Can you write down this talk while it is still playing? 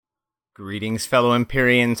Greetings, fellow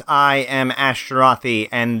Empyreans. I am Ashtarothi,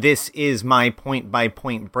 and this is my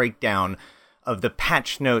point-by-point breakdown of the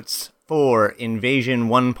patch notes for Invasion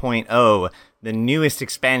 1.0, the newest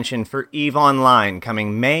expansion for EVE Online,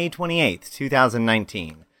 coming May 28th,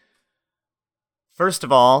 2019. First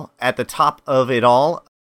of all, at the top of it all,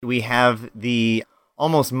 we have the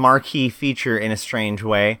almost marquee feature in a strange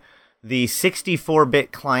way. The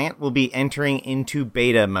 64-bit client will be entering into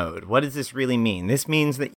beta mode. What does this really mean? This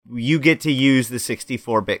means that you get to use the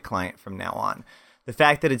 64-bit client from now on. The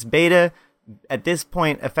fact that it's beta, at this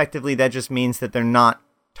point, effectively, that just means that they're not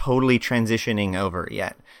totally transitioning over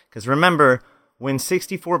yet. Because remember, when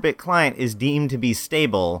 64-bit client is deemed to be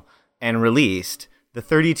stable and released, the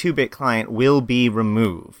 32-bit client will be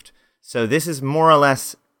removed. So this is more or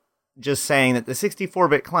less just saying that the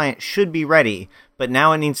 64-bit client should be ready, but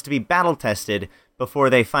now it needs to be battle-tested before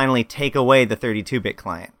they finally take away the 32-bit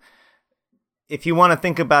client. If you want to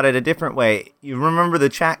think about it a different way, you remember the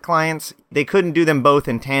chat clients? They couldn't do them both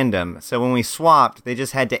in tandem, so when we swapped, they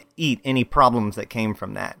just had to eat any problems that came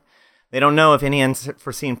from that. They don't know if any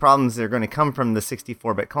unforeseen problems are going to come from the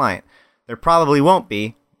 64-bit client. There probably won't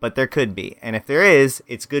be, but there could be. And if there is,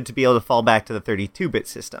 it's good to be able to fall back to the 32-bit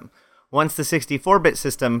system. Once the 64-bit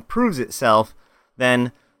system proves itself,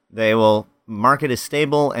 then they will mark it as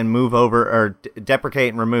stable and move over or deprecate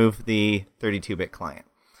and remove the 32-bit client.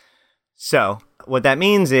 So what that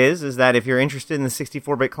means is that if you're interested in the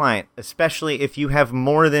 64-bit client, especially if you have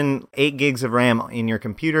more than 8 gigs of RAM in your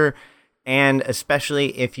computer, and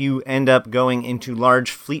especially if you end up going into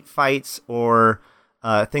large fleet fights or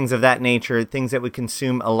things of that nature, things that would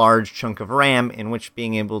consume a large chunk of RAM, in which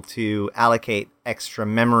being able to allocate extra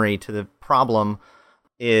memory to the problem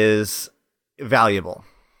is valuable.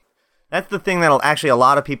 That's the thing that'll actually a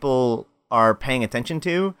lot of people are paying attention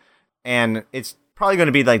to, and it's probably going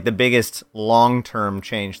to be like the biggest long-term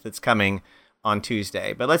change that's coming on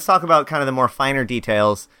Tuesday. But let's talk about kind of the more finer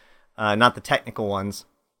details, not the technical ones.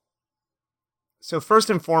 So first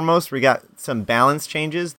and foremost, we got some balance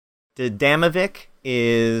changes. The Damavik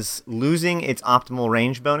is losing its optimal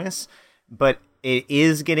range bonus, but it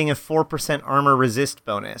is getting a 4% armor resist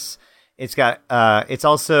bonus. It's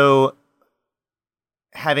also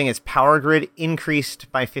having its power grid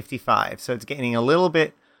increased by 55, so it's gaining a little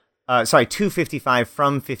bit. 255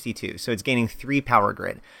 from 52, so it's gaining 3 power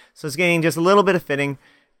grid. So it's gaining just a little bit of fitting,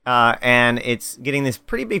 and it's getting this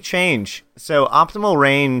pretty big change. So optimal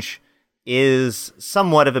range is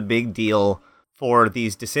somewhat of a big deal for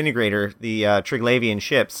these Disintegrator, the Triglavian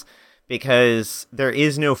ships, because there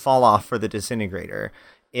is no fall off for the Disintegrator.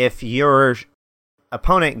 If your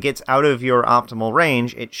opponent gets out of your optimal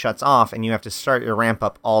range, it shuts off and you have to start your ramp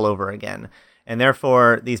up all over again. And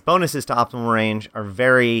therefore, these bonuses to optimal range are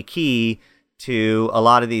very key to a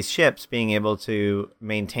lot of these ships being able to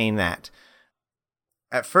maintain that.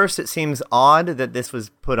 At first, it seems odd that this was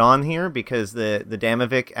put on here because the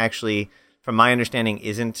Damavik actually, from my understanding,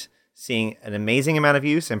 isn't seeing an amazing amount of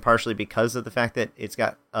use, and partially because of the fact that it's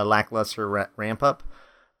got a lackluster ramp up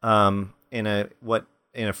in a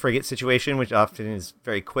frigate situation, which often is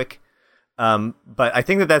very quick. But I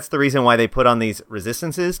think that that's the reason why they put on these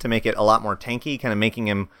resistances, to make it a lot more tanky, kind of making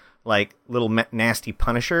him like little nasty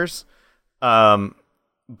punishers.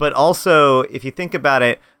 But also, if you think about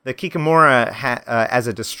it, the Kikamura as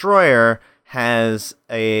a destroyer has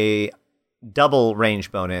a double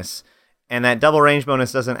range bonus. And that double range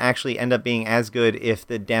bonus doesn't actually end up being as good if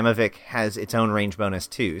the Damavik has its own range bonus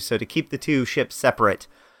too. So to keep the two ships separate,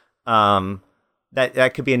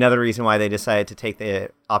 that could be another reason why they decided to take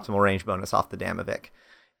the optimal range bonus off the Damavik.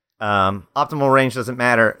 Optimal range doesn't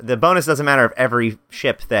matter. The bonus doesn't matter if every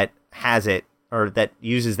ship that has it or that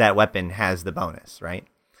uses that weapon has the bonus, right?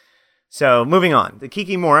 So moving on. The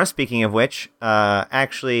Kikimora, speaking of which,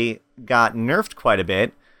 actually got nerfed quite a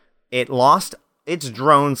bit. It lost its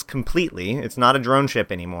drones completely. It's not a drone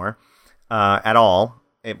ship anymore at all.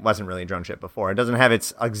 It wasn't really a drone ship before. It doesn't have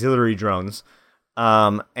its auxiliary drones.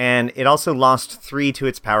 And it also lost 3 to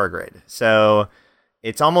its power grid. So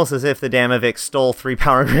it's almost as if the Damavik stole 3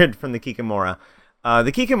 power grid from the Kikimora.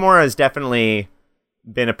 The Kikimora has definitely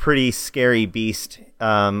been a pretty scary beast.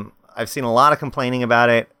 I've seen a lot of complaining about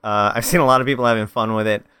it. I've seen a lot of people having fun with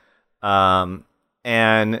it.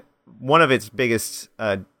 And one of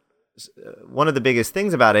the biggest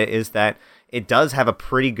things about it is that it does have a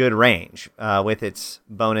pretty good range with its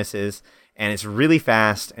bonuses, and it's really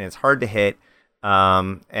fast and it's hard to hit,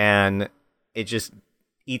 and it just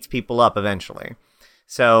eats people up eventually.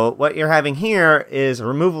 So what you're having here is a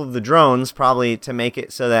removal of the drones, probably to make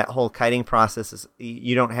it so that whole kiting process is,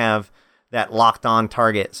 you don't have that locked on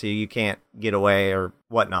target, so you can't get away or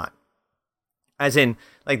whatnot. As in,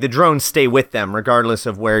 like the drones stay with them regardless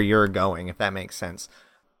of where you're going, if that makes sense.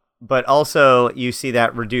 But also you see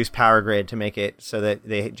that reduced power grid to make it so that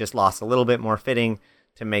they just lost a little bit more fitting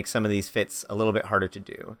to make some of these fits a little bit harder to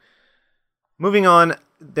do. Moving on,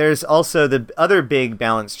 there's also the other big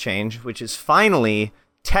balance change, which is finally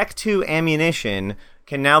Tech 2 ammunition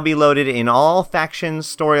can now be loaded in all factions,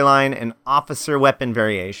 storyline, and officer weapon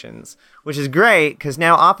variations, which is great because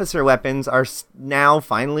now officer weapons are now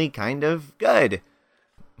finally kind of good.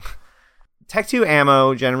 Tech 2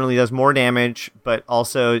 ammo generally does more damage, but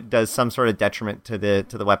also does some sort of detriment to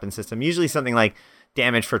the weapon system. Usually something like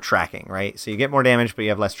damage for tracking, right? So you get more damage, but you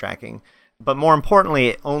have less tracking. But more importantly,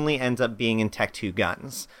 it only ends up being in Tech 2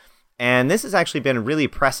 guns. And this has actually been really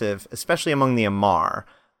impressive, especially among the Amarr.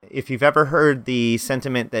 If you've ever heard the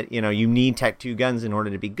sentiment that, you need Tech 2 guns in order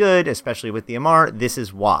to be good, especially with the Amarr, this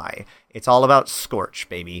is why. It's all about Scorch,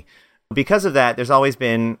 baby. Because of that, it's always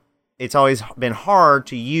been hard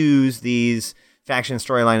to use these faction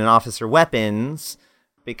storyline and officer weapons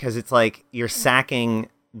because it's like you're sacking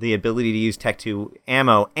the ability to use Tech 2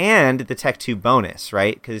 ammo and the Tech 2 bonus,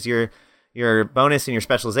 right? Because your bonus and your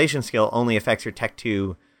specialization skill only affects your Tech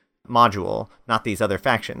 2 module, not these other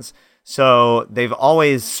factions. So they've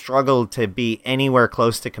always struggled to be anywhere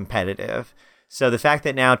close to competitive. So the fact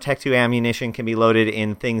that now Tech 2 ammunition can be loaded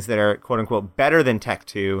in things that are quote-unquote better than Tech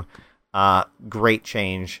 2, great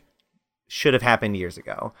change. Should have happened years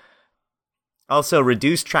ago. Also,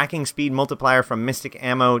 reduced tracking speed multiplier from Mystic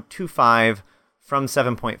Ammo to 5 from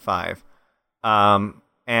 7.5.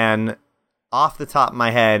 And off the top of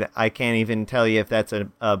my head, I can't even tell you if that's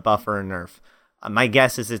a buff or a nerf. My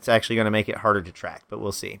guess is it's actually going to make it harder to track, but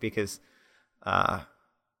we'll see because,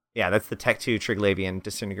 that's the Tech 2 Triglavian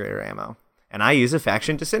Disintegrator ammo. And I use a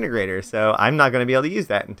faction Disintegrator, so I'm not going to be able to use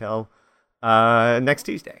that until next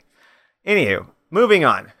Tuesday. Anywho, moving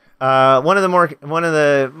on. One of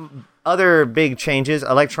the other big changes,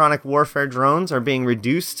 electronic warfare drones are being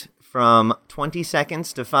reduced from 20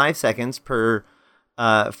 seconds to 5 seconds for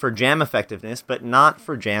jam effectiveness, but not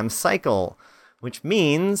for jam cycle, which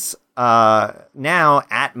means now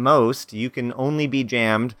at most you can only be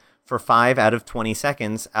jammed for 5 out of 20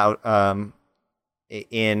 seconds out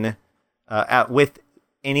with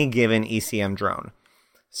any given ECM drone.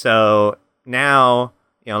 So now,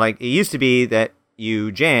 like it used to be that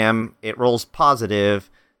you jam, it rolls positive.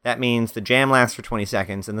 That means the jam lasts for 20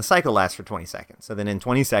 seconds and the cycle lasts for 20 seconds. So then in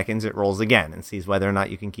 20 seconds, it rolls again and sees whether or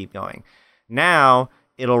not you can keep going. Now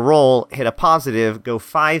it'll roll, hit a positive, go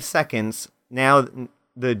 5 seconds. Now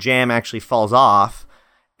the jam actually falls off.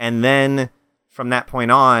 And then from that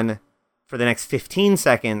point on, for the next 15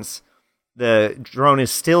 seconds, the drone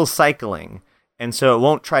is still cycling. And so it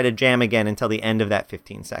won't try to jam again until the end of that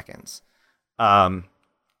 15 seconds.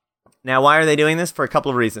 Now, why are they doing this? For a couple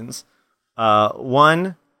of reasons.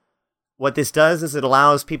 One, what this does is it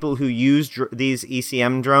allows people who use these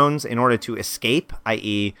ECM drones in order to escape,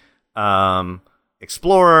 i.e.,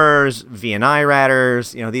 explorers, VNI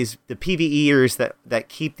ratters, the PvEers that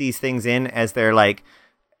keep these things in as their like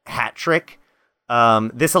hat trick.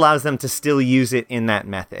 This allows them to still use it in that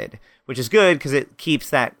method, which is good because it keeps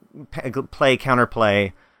that play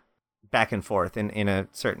counterplay back and forth in a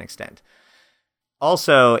certain extent.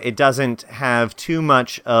 Also, it doesn't have too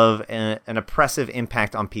much of an oppressive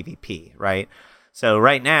impact on PvP, right? So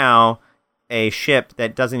right now, a ship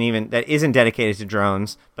that isn't dedicated to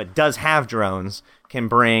drones, but does have drones, can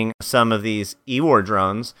bring some of these E-War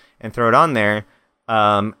drones and throw it on there.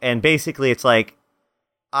 And basically, it's like,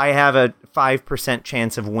 I have a 5%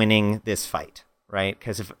 chance of winning this fight, right?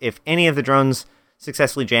 Because if any of the drones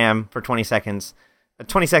successfully jam for 20 seconds,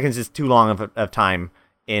 20 seconds is too long of time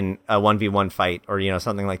in a 1v1 fight or,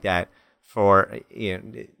 something like that for,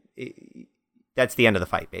 that's the end of the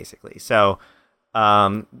fight, basically. So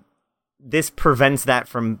this prevents that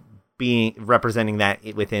from representing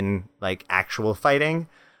that within, like, actual fighting.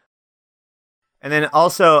 And then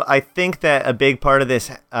also, I think that a big part of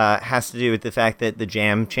this has to do with the fact that the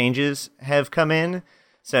jam changes have come in.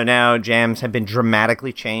 So now jams have been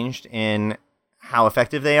dramatically changed in how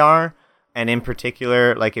effective they are. And in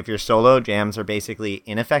particular, like if you're solo, jams are basically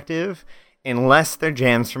ineffective unless they're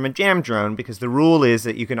jams from a jam drone, because the rule is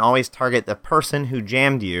that you can always target the person who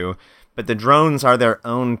jammed you, but the drones are their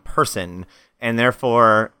own person, and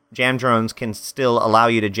therefore jam drones can still allow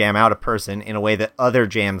you to jam out a person in a way that other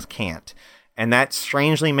jams can't. And that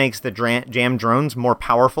strangely makes the jam drones more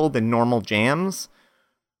powerful than normal jams,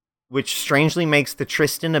 which strangely makes the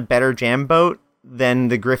Tristan a better jam boat than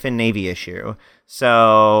the Griffin Navy issue.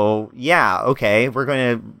 So yeah, okay, we're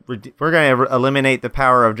going to eliminate the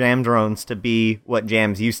power of jam drones to be what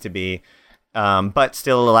jams used to be, but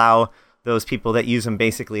still allow those people that use them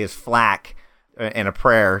basically as flack and a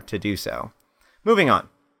prayer to do so. Moving on.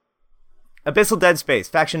 Abyssal Dead Space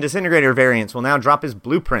Faction Disintegrator variants will now drop as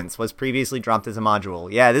blueprints, was previously dropped as a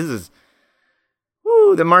module. Yeah, this is...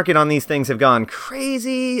 Woo, the market on these things have gone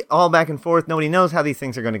crazy, all back and forth. Nobody knows how these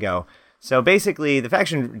things are going to go. So basically, the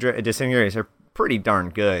Faction Disintegrators are pretty darn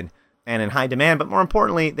good and in high demand, but more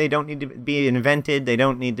importantly, they don't need to be invented. They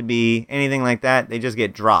don't need to be anything like that. They just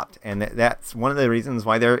get dropped. And that's one of the reasons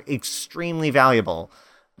why they're extremely valuable,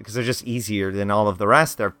 because they're just easier than all of the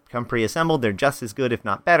rest. They're come pre-assembled. They're just as good, if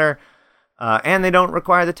not better. And they don't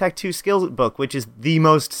require the Tech 2 skill book, which is the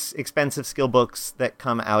most expensive skill books that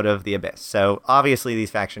come out of the Abyss. So obviously these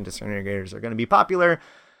Faction Disintegrators are going to be popular,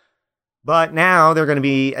 but now they're going to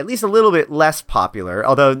be at least a little bit less popular,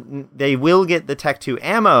 although they will get the Tech 2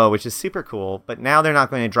 ammo, which is super cool, but now they're not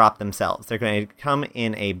going to drop themselves. They're going to come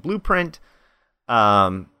in a blueprint.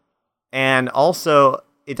 And also,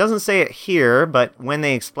 it doesn't say it here, but when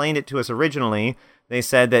they explained it to us originally, they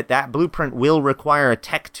said that blueprint will require a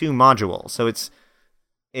Tech 2 module. So it's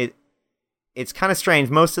kind of strange.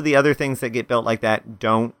 Most of the other things that get built like that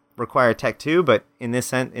don't require Tech 2, but in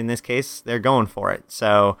this case, they're going for it.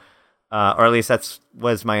 So, or at least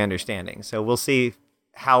was my understanding. So we'll see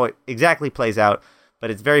how it exactly plays out, but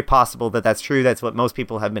it's very possible that that's true. That's what most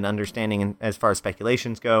people have been understanding as far as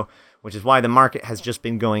speculations go, which is why the market has just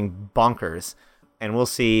been going bonkers. And we'll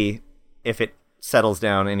see if it settles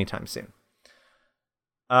down anytime soon.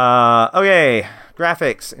 Okay,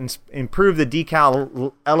 graphics. Improve the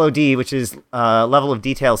decal LOD, which is level of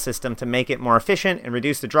detail system, to make it more efficient and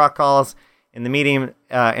reduce the draw calls in the medium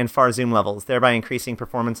and far zoom levels, thereby increasing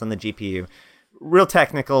performance on the GPU. Real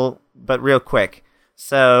technical, but real quick.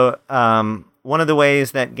 So one of the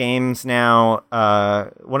ways that games now,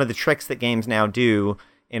 one of the tricks that games now do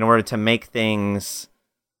in order to make things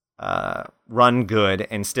run good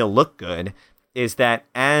and still look good is that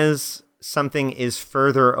as something is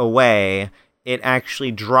further away, it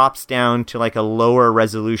actually drops down to like a lower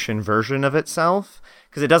resolution version of itself,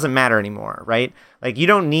 because it doesn't matter anymore, right? Like, you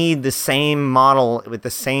don't need the same model with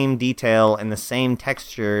the same detail and the same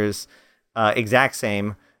textures, exact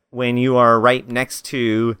same, when you are right next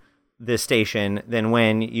to the station than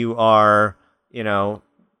when you are,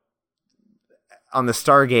 on the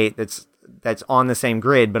Stargate that's on the same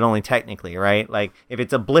grid, but only technically, right? Like, if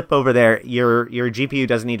it's a blip over there, your GPU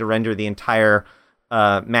doesn't need to render the entire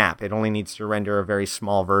map. It only needs to render a very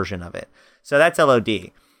small version of it. So that's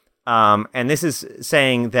LOD. And this is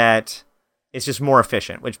saying that it's just more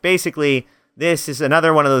efficient, which basically, this is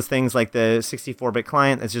another one of those things like the 64-bit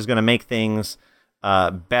client that's just going to make things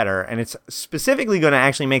better. And it's specifically going to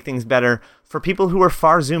actually make things better for people who are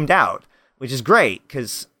far zoomed out, which is great,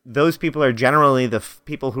 because those people are generally the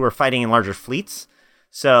people who are fighting in larger fleets.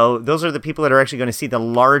 So those are the people that are actually going to see the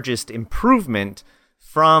largest improvement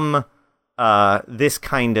from this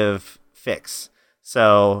kind of fix.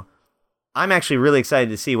 So I'm actually really excited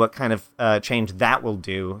to see what kind of change that will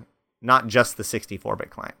do, not just the 64-bit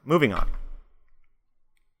client. Moving on.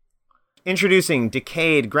 Introducing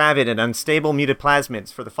decayed, gravid, and unstable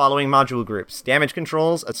mutaplasmids for the following module groups: damage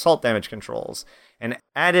controls, assault damage controls, and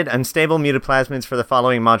added unstable mutaplasmids for the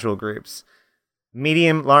following module groups: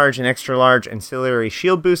 medium, large, and extra large ancillary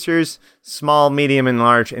shield boosters, small, medium, and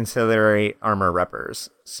large ancillary armor reppers.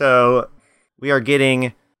 So we are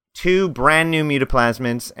getting 2 brand new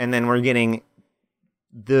mutaplasmids, and then we're getting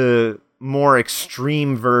the more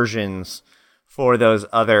extreme versions for those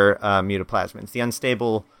other mutaplasmids. The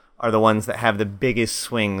unstable are the ones that have the biggest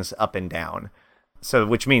swings up and down. So,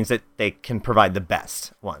 which means that they can provide the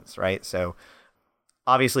best ones, right? So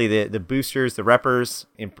obviously the boosters, the reppers,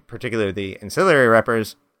 in particular the ancillary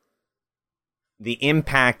reppers, the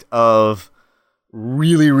impact of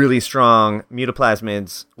really, really strong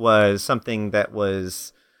mutaplasmids was something that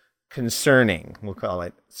was concerning, we'll call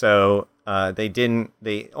it. So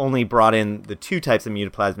they only brought in the 2 types of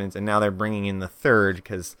mutaplasmids, and now they're bringing in the 3rd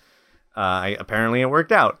because apparently it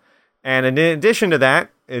worked out. And in addition to that,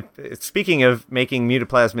 speaking of making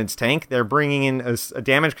mutaplasmids tank, they're bringing in a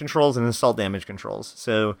damage controls and assault damage controls.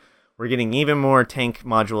 So we're getting even more tank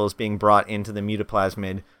modules being brought into the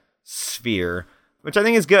mutaplasmid sphere, which I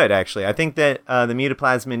think is good, actually. I think that the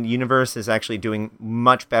mutaplasmid universe is actually doing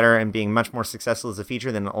much better and being much more successful as a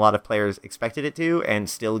feature than a lot of players expected it to and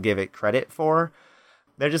still give it credit for.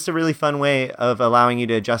 They're just a really fun way of allowing you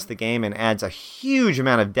to adjust the game, and adds a huge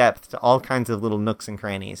amount of depth to all kinds of little nooks and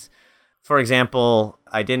crannies. For example,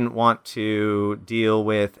 I didn't want to deal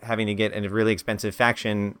with having to get a really expensive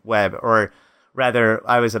faction web, or rather,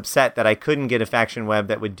 I was upset that I couldn't get a faction web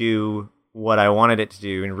that would do what I wanted it to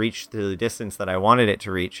do and reach to the distance that I wanted it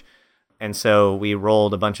to reach. And so we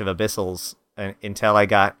rolled a bunch of abyssals until I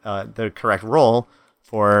got the correct roll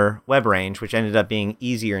for web range, which ended up being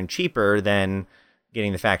easier and cheaper than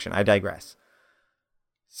getting the faction. I digress.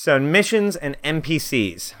 So missions and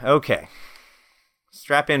NPCs. Okay.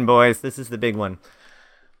 Strap in, boys. This is the big one.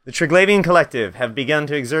 The Triglavian Collective have begun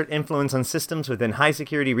to exert influence on systems within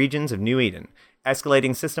high-security regions of New Eden.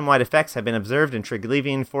 Escalating system-wide effects have been observed, and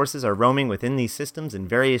Triglavian forces are roaming within these systems in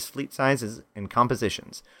various fleet sizes and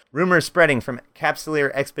compositions. Rumors spreading from capsuleer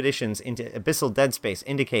expeditions into abyssal dead space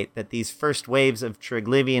indicate that these first waves of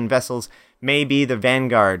Triglavian vessels may be the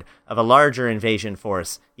vanguard of a larger invasion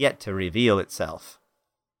force yet to reveal itself.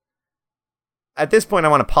 At this point, I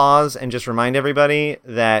want to pause and just remind everybody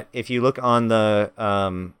that if you look on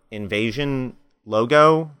the invasion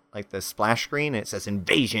logo, like the splash screen, it says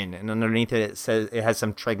invasion, and underneath it says it has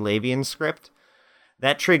some Triglavian script.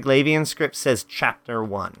 That Triglavian script says Chapter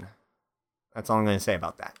 1. That's all I'm going to say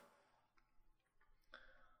about that.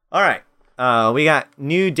 All right, we got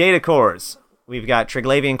new data cores. We've got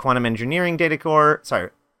Triglavian Quantum Engineering data core.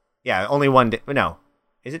 Sorry, yeah, only one. No,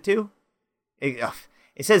 is it two? It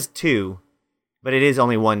says two. But it is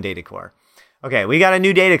only one data core. Okay, we got a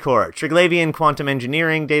new data core, Triglavian Quantum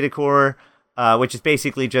Engineering data core, which is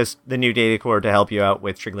basically just the new data core to help you out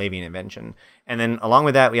with Triglavian invention. And then along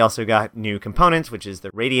with that, we also got new components, which is the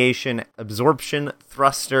Radiation Absorption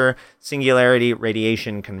Thruster, Singularity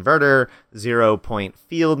Radiation Converter, 0-point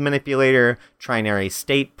Field Manipulator, Trinary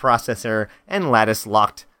State Processor, and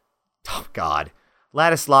Lattice-Locked,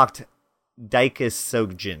 Lattice-Locked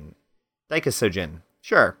Daikisogen.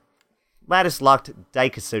 Sure. Lattice-locked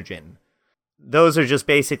Daikisogen. Those are just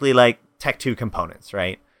basically like Tech 2 components,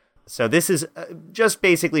 right? So this is just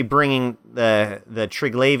basically bringing the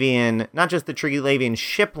Triglavian, not just the Triglavian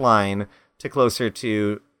ship line, to closer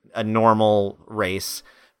to a normal race,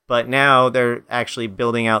 but now they're actually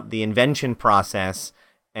building out the invention process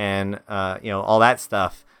and all that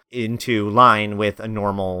stuff into line with a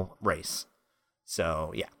normal race.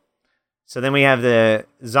 So yeah. So then we have the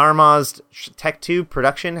Zarmaz Tech 2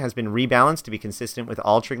 production has been rebalanced to be consistent with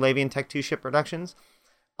all Triglavian Tech 2 ship productions.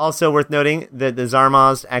 Also worth noting that the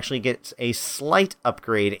Zarmaz actually gets a slight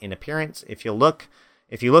upgrade in appearance. If you look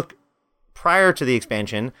prior to the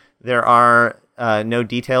expansion, there are no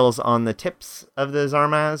details on the tips of the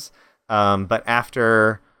Zarmaz, but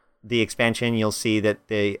after the expansion, you'll see that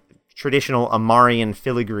the traditional Amarian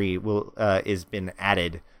filigree is been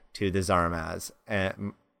added to the Zarmaz.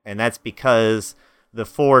 And that's because the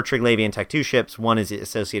 4 Triglavian Tech 2 ships, one is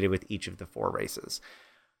associated with each of the 4 races.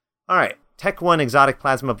 All right, Tech 1 exotic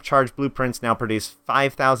plasma charge blueprints now produce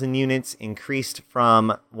 5,000 units, increased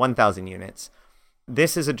from 1,000 units.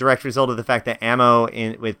 This is a direct result of the fact that ammo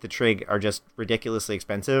with the Trig are just ridiculously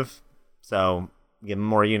expensive, so give them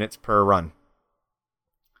more units per run.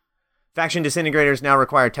 Faction disintegrators now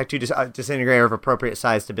require Tech 2 disintegrator of appropriate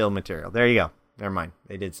size to build material. There you go. Never mind,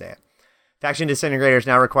 they did say it. Faction disintegrators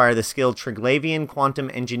now require the skill Triglavian Quantum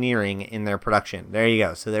Engineering in their production. There you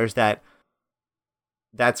go. So there's that.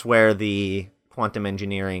 That's where the quantum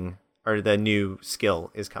engineering, or the new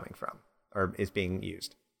skill, is coming from, or is being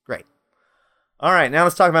used. Great. All right, now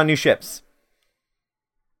let's talk about new ships.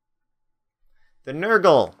 The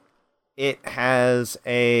Nurgle. It has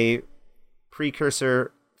a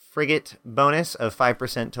precursor frigate bonus of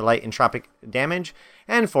 5% to light entropic damage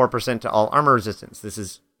and 4% to all armor resistance. This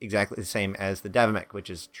is exactly the same as the Davamec, which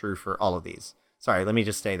is true for all of these. Sorry, let me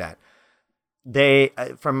just say that. They,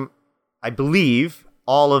 I believe,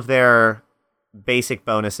 all of their basic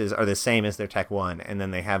bonuses are the same as their Tech 1, and then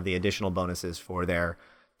they have the additional bonuses for their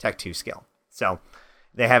Tech 2 skill. So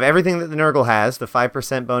they have everything that the Nurgle has, the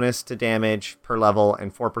 5% bonus to damage per level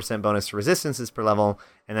and 4% bonus to resistances per level.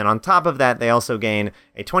 And then on top of that, they also gain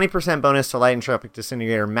a 20% bonus to light entropic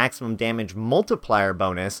disintegrator maximum damage multiplier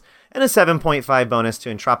bonus and a 7.5 bonus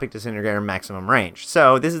to entropic disintegrator maximum range.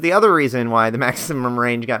 So this is the other reason why the maximum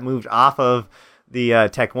range got moved off of the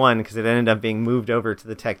Tech 1, because it ended up being moved over to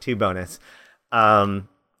the Tech 2 bonus. But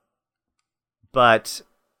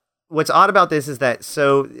what's odd about this is that,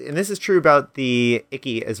 and this is true about the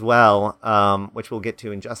Icky as well, which we'll get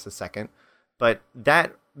to in just a second, but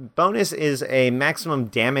that bonus is a maximum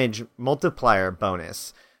damage multiplier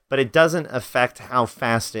bonus, but it doesn't affect how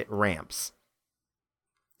fast it ramps.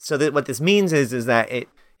 So that what this means is that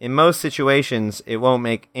in most situations, it won't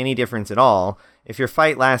make any difference at all. If your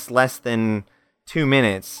fight lasts less than 2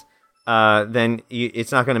 minutes, then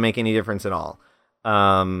it's not going to make any difference at all.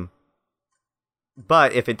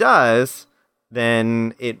 But if it does,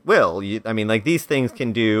 then it will. These things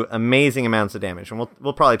can do amazing amounts of damage, and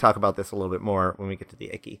we'll probably talk about this a little bit more when we get to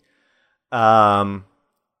the Icky.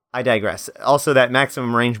 I digress. Also, that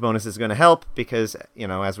maximum range bonus is going to help because,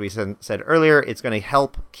 as we said earlier, it's going to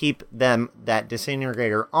help keep that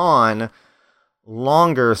disintegrator on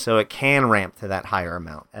longer so it can ramp to that higher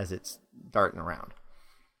amount as it's darting around.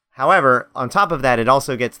 However, on top of that, it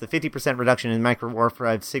also gets the 50% reduction in Micro Warp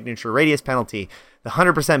Drive signature radius penalty, the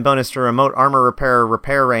 100% bonus to remote armor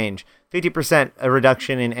repair range, 50%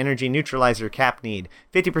 reduction in energy neutralizer cap need,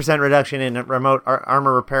 50% reduction in remote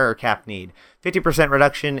armor repair cap need, 50%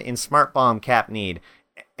 reduction in smart bomb cap need,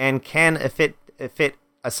 and can fit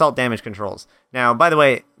assault damage controls. Now, by the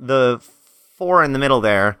way, the 4 in the middle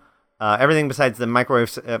there, everything besides the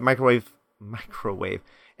microwave,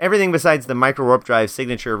 everything besides the Micro Warp Drive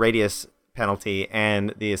signature radius penalty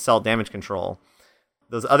and the assault damage control.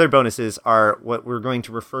 Those other bonuses are what we're going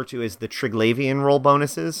to refer to as the Triglavian roll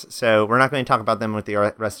bonuses. So we're not going to talk about them with the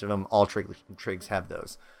rest of them. All Trigs have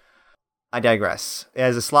those. I digress. It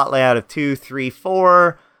has a slot layout of 2, 3,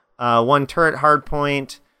 4, 1 turret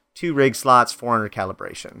hardpoint, 2 rig slots, 400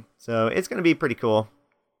 calibration. So it's going to be pretty cool.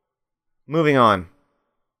 Moving on.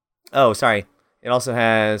 Oh, sorry. It also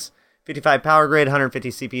has 55 power grid, 150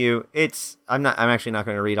 CPU. I'm actually not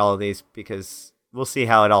going to read all of these because we'll see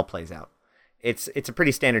how it all plays out. It's a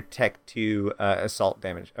pretty standard tech to assault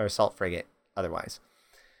damage or assault frigate otherwise.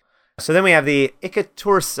 So then we have the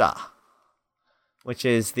Ikatursa, which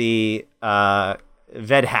is the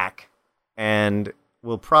Vedhak, and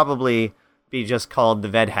will probably be just called the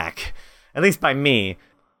Vedhak, at least by me.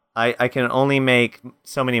 I can only make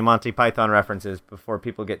so many Monty Python references before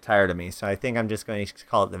people get tired of me, so I think I'm just going to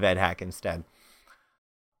call it the Vedhak instead.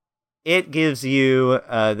 It gives you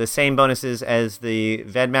the same bonuses as the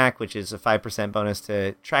Vedmak, which is a 5% bonus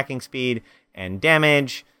to tracking speed and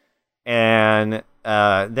damage. And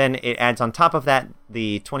then it adds on top of that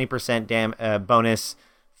the 20% bonus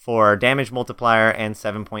for damage multiplier and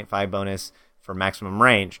 7.5 bonus for maximum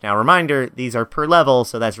range. Now, reminder, these are per level,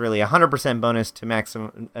 so that's really 100% bonus to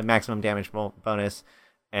maximum damage bonus.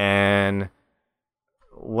 And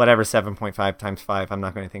whatever 7.5 times 5, I'm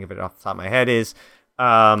not going to think of it off the top of my head, is...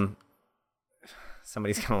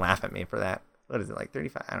 somebody's going to laugh at me for that. What is it, like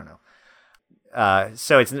 35? I don't know.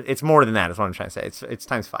 So it's more than that is what I'm trying to say. It's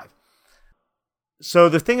times 5. So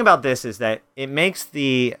the thing about this is that it makes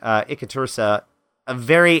the Ikatursa a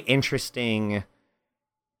very interesting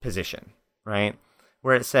position, right?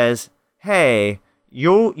 Where it says, hey,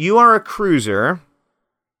 you are a cruiser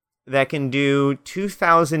that can do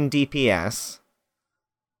 2,000 DPS,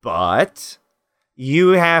 but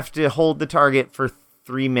you have to hold the target for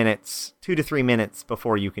 3 minutes, 2 to 3 minutes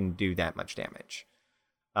before you can do that much damage.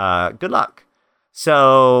 Good luck.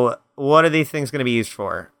 So what are these things going to be used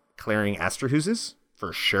for? Clearing Astrohuses,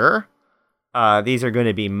 for sure. These are going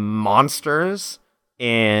to be monsters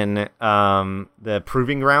in the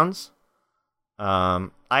Proving Grounds. I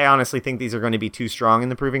honestly think these are going to be too strong in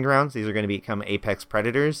the Proving Grounds. These are going to become Apex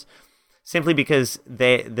Predators. Simply because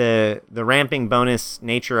the ramping bonus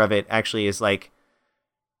nature of it actually is like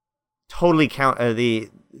totally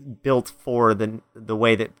built for the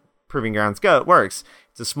way that Proving Grounds works.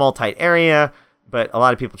 It's a small, tight area, but a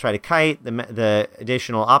lot of people try to kite. The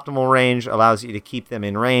additional optimal range allows you to keep them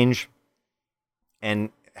in range and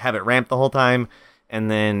have it ramp the whole time.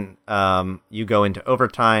 And then you go into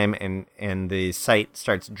overtime, and the site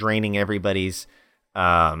starts draining everybody's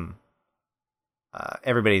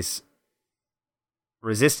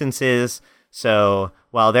resistances. So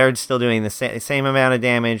while they're still doing the same amount of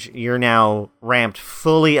damage, you're now ramped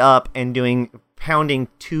fully up and pounding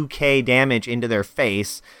 2k damage into their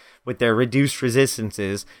face with their reduced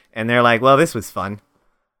resistances, and they're like, well, this was fun.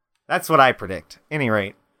 That's what I predict. Any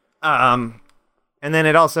rate. And then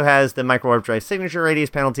it also has the Micro Warp Drive signature radius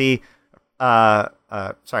penalty,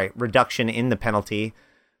 reduction in the penalty,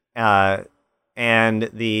 and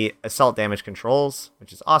the assault damage controls,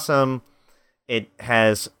 which is awesome. It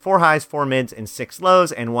has 4 highs, 4 mids, and 6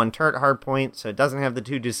 lows, and 1 turret hardpoint, so it doesn't have the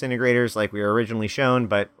 2 disintegrators like we were originally shown,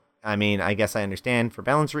 but, I mean, I guess I understand for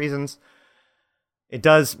balance reasons. It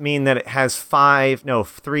does mean that it has 3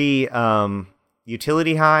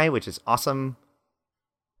 utility high, which is awesome.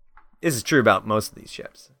 This is true about most of these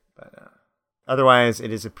ships, but otherwise,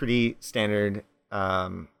 it is a pretty standard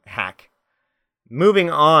hack. Moving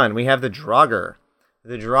on, we have the Draugr.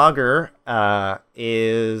 The Draugr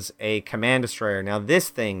is a command destroyer. Now, this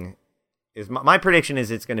thing is my prediction is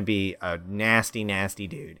it's going to be a nasty, nasty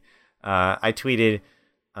dude. I tweeted,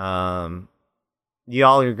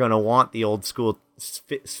 y'all are going to want the old school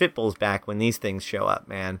Spitballs back when these things show up,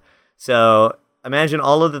 man. So imagine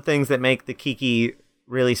all of the things that make the Kiki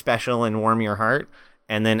really special and warm your heart,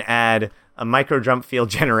 and then add a micro jump field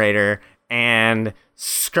generator and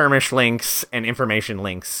skirmish links and information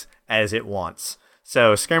links as it wants.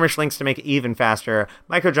 So skirmish links to make it even faster,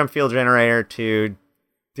 micro jump field generator to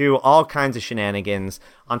do all kinds of shenanigans.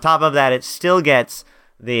 On top of that, it still gets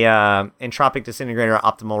the entropic disintegrator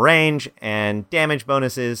optimal range and damage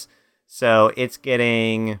bonuses. So it's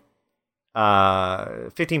getting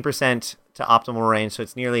 15% to optimal range. So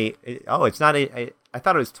it's nearly, it's not, I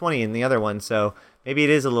thought it was 20 in the other one. So maybe it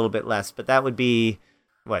is a little bit less, but that would be,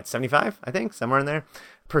 75, I think, somewhere in there,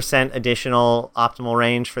 percent additional optimal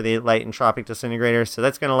range for the light entropic disintegrator. So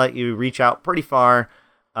that's going to let you reach out pretty far.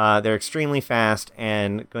 They're extremely fast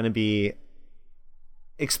and going to be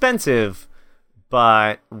expensive,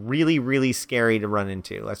 but really, really scary to run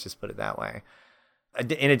into. Let's just put it that way.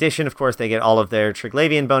 In addition, of course, they get all of their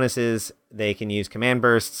Triglavian bonuses. They can use command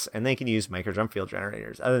bursts, and they can use micro jump field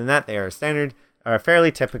generators. Other than that, they are a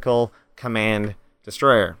fairly typical command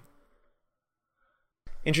destroyer.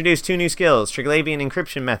 Introduce 2 new skills, Triglavian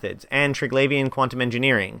encryption methods and Triglavian quantum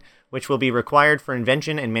engineering, which will be required for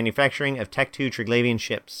invention and manufacturing of Tech 2 Triglavian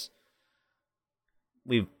ships.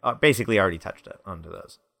 We've basically already touched onto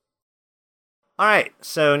those. Alright,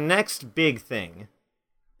 so next big thing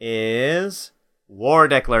is war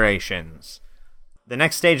declarations. The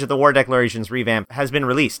next stage of the war declarations revamp has been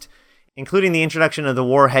released, including the introduction of the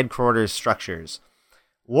war headquarters structures,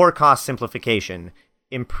 war cost simplification,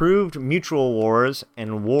 improved mutual wars,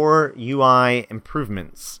 and war UI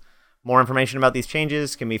improvements. More information about these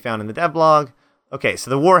changes can be found in the devlog. Okay, so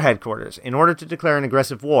the war headquarters. In order to declare an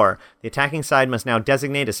aggressive war, the attacking side must now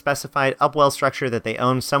designate a specified upwell structure that they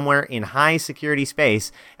own somewhere in high security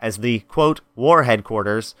space as the, quote, war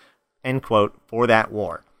headquarters, end quote, for that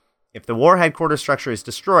war. If the war headquarters structure is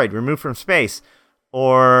destroyed, removed from space,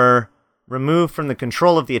 or removed from the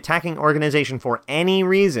control of the attacking organization for any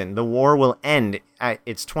reason, the war will end at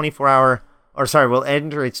its 24-hour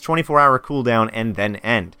cooldown and then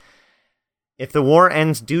end. If the war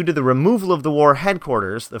ends due to the removal of the war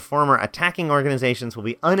headquarters, the former attacking organizations will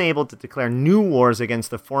be unable to declare new wars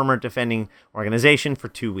against the former defending organization for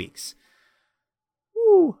 2 weeks.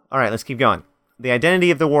 Woo! All right, let's keep going. The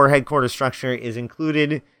identity of the war headquarters structure is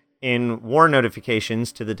included in war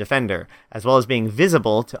notifications to the defender, as well as being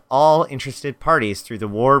visible to all interested parties through the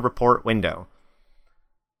war report window.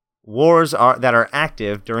 Wars that are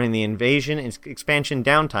active during the invasion and expansion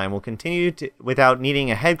downtime will continue without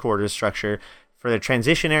needing a headquarters structure for the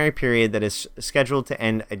transitionary period that is scheduled to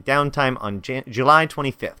end at downtime on July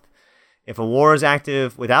 25th. If a war is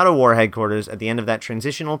active without a war headquarters at the end of that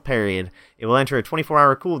transitional period, it will enter a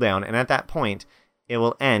 24-hour cooldown, and at that point, it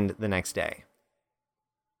will end the next day.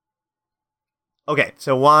 Okay,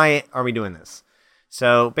 so why are we doing this?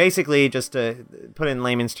 So basically, just to put it in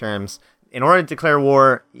layman's terms, in order to declare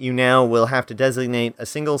war, you now will have to designate a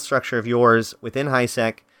single structure of yours within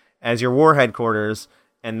HiSec as your war headquarters,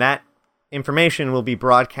 and that information will be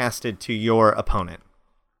broadcasted to your opponent.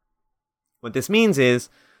 What this means is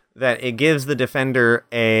that it gives the defender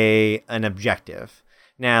an objective.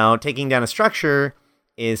 Now, taking down a structure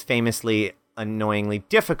is famously annoyingly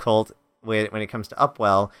difficult when it comes to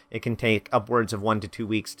Upwell. It can take upwards of 1 to 2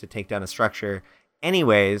 weeks to take down a structure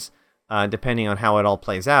anyways, depending on how it all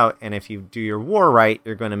plays out. And if you do your war right,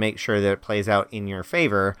 you're going to make sure that it plays out in your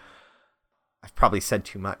favor. I've probably said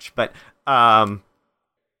too much, but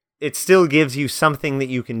it still gives you something that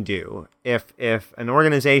you can do. If an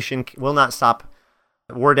organization will not stop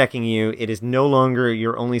war decking you, it is no longer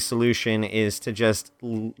your only solution is to just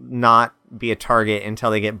not be a target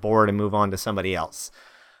until they get bored and move on to somebody else.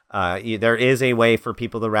 There is a way for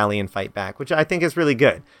people to rally and fight back, which I think is really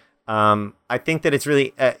good. I think that it's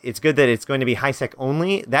really it's good that it's going to be HiSec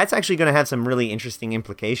only. That's actually going to have some really interesting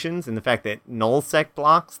implications in the fact that nullsec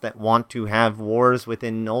blocks that want to have wars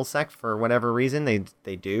within nullsec for whatever reason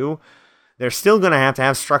they do, they're still going to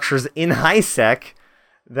have structures in HiSec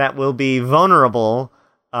that will be vulnerable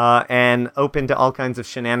and open to all kinds of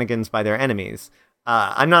shenanigans by their enemies.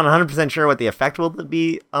 I'm not 100% sure what the effect will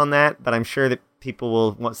be on that, but I'm sure that people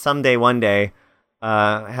will someday, one day,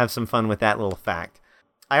 have some fun with that little fact.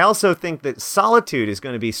 I also think that Solitude is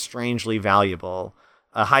going to be strangely valuable.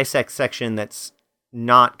 A HiSec section that's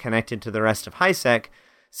not connected to the rest of HiSec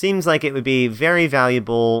seems like it would be very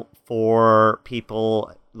valuable for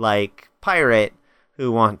people like Pirate, who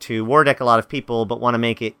want to war deck a lot of people, but want to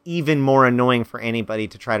make it even more annoying for anybody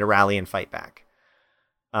to try to rally and fight back.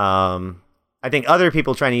 I think other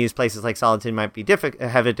people trying to use places like Solitude might be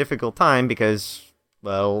have a difficult time because,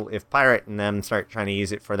 well, if Pirate and them start trying to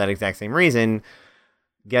use it for that exact same reason,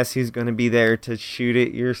 guess who's going to be there to shoot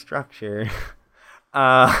at your structure?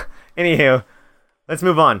 Anywho, let's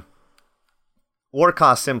move on. War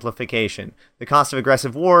cost simplification. The cost of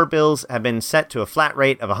aggressive war bills have been set to a flat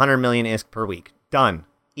rate of 100 million ISK per week. Done.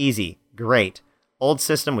 Easy. Great. Old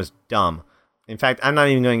system was dumb. In fact, I'm not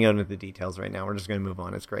even going to go into the details right now. We're just going to move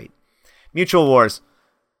on. It's great. Mutual wars.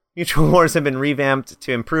 Mutual wars have been revamped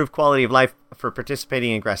to improve quality of life for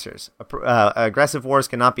participating aggressors. Aggressive wars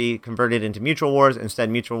cannot be converted into mutual wars. Instead,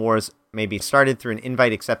 mutual wars may be started through an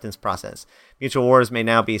invite acceptance process. Mutual wars may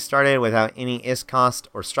now be started without any ISK cost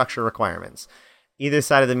or structure requirements. Either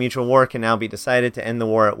side of the mutual war can now be decided to end the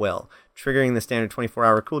war at will, triggering the standard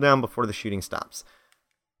 24-hour cooldown before the shooting stops.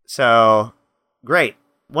 So, great.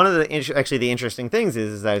 One of the interesting things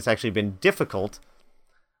is that it's actually been difficult.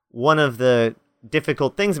 One of the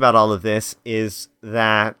difficult things about all of this is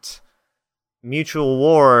that mutual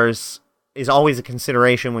wars is always a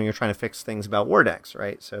consideration when you're trying to fix things about war decks,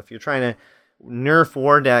 right? So if you're trying to nerf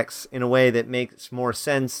war decks in a way that makes more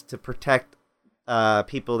sense to protect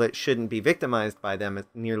people that shouldn't be victimized by them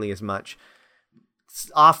nearly as much,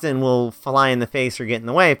 often will fly in the face or get in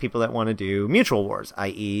the way of people that want to do mutual wars,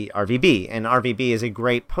 i.e. RVB. And RVB is a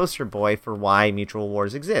great poster boy for why mutual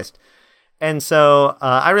wars exist. And so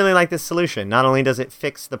I really like this solution. Not only does it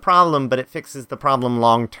fix the problem, but it fixes the problem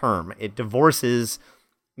long term. It divorces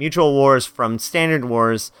mutual wars from standard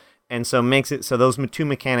wars, and so makes it so those two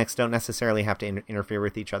mechanics don't necessarily have to interfere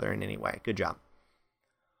with each other in any way. Good job.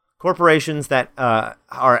 Corporations that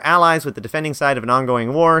are allies with the defending side of an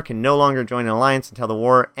ongoing war can no longer join an alliance until the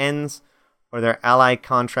war ends or their ally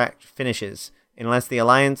contract finishes, unless the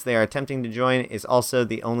alliance they are attempting to join is also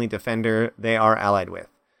the only defender they are allied with.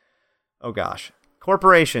 Oh gosh.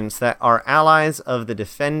 Corporations that are allies of the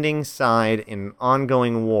defending side in an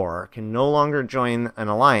ongoing war can no longer join an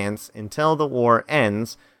alliance until the war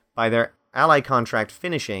ends by their ally contract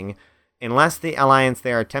finishing, unless the alliance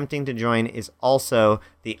they are attempting to join is also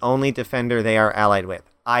the only defender they are allied with.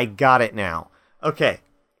 I got it now. Okay.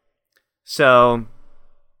 So,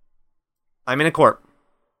 I'm in a corp.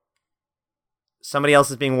 Somebody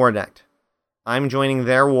else is being war decked. I'm joining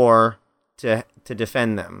their war to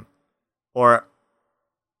defend them. Or,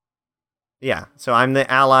 yeah, so I'm the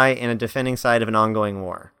ally in a defending side of an ongoing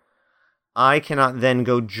war. I cannot then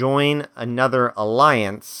go join another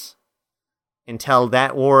alliance until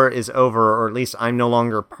that war is over, or at least I'm no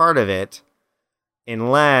longer part of it,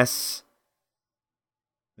 unless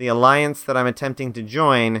the alliance that I'm attempting to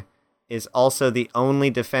join is also the only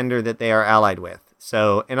defender that they are allied with.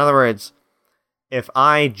 So, in other words, if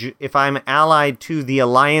I'm allied to the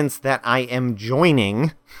alliance that I am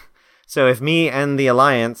joining, so if me and the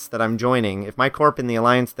alliance that I'm joining, if my corp and the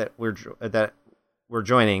alliance that we're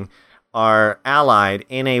joining are allied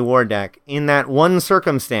in a war deck, in that one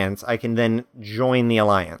circumstance, I can then join the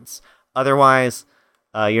alliance. Otherwise,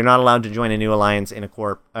 you're not allowed to join a new alliance in a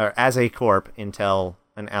corp or as a corp until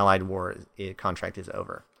an allied war contract is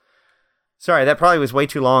over. Sorry, that probably was way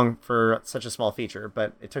too long for such a small feature,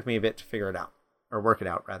 but it took me a bit to figure it out, or work it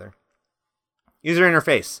out rather. User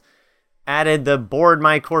interface. Added the board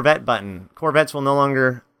my Corvette button. Corvettes will no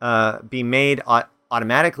longer be made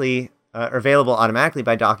automatically available automatically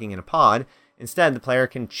by docking in a pod. Instead, the player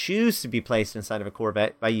can choose to be placed inside of a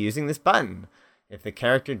Corvette by using this button. If the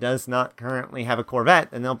character does not currently have a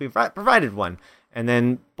Corvette, then they'll be provided one and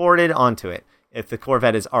then boarded onto it. If the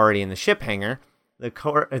Corvette is already in the ship hangar,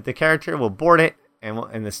 the character will board it,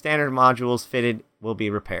 and the standard modules fitted will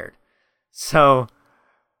be repaired. So,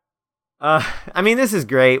 I mean, this is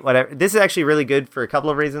great. Whatever. This is actually really good for a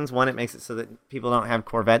couple of reasons. One, it makes it so that people don't have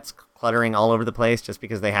Corvettes cluttering all over the place just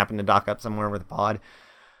because they happen to dock up somewhere with a pod.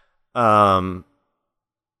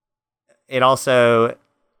 It also,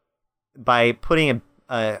 by putting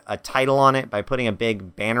a title on it, by putting a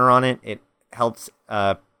big banner on it, it helps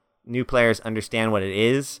new players understand what it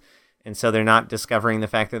is. And so they're not discovering the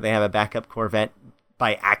fact that they have a backup Corvette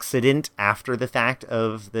by accident after the fact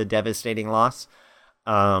of the devastating loss.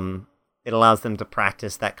 It allows them to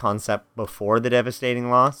practice that concept before the devastating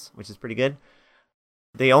loss, which is pretty good.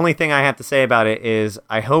 The only thing I have to say about it is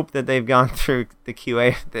I hope that they've gone through the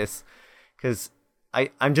QA of this, because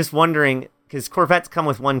I'm just wondering, because Corvettes come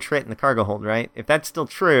with one trit in the cargo hold, right? If that's still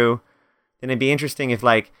true, then it'd be interesting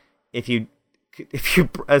if you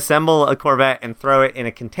assemble a Corvette and throw it in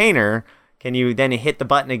a container, can you then hit the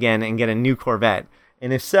button again and get a new Corvette?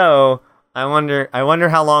 And if so, I wonder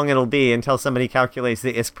how long it'll be until somebody calculates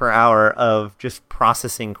the ISK per hour of just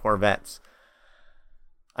processing Corvettes.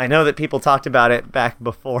 I know that people talked about it back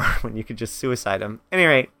before when you could just suicide them. At any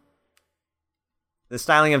rate, the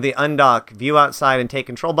styling of the undock, view outside, and take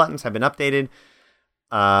control buttons have been updated.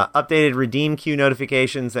 Updated redeem queue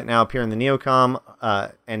notifications that now appear in the Neocom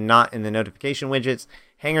and not in the notification widgets.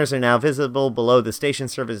 Hangars are now visible below the station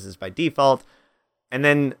services by default. And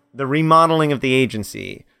then the remodeling of the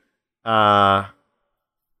agency.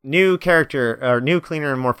 New character, or new,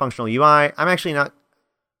 cleaner, and more functional UI. I'm actually not...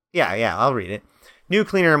 Yeah, I'll read it. New,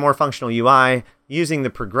 cleaner, and more functional UI, using the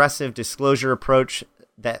progressive disclosure approach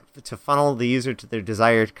to funnel the user to their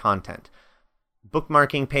desired content.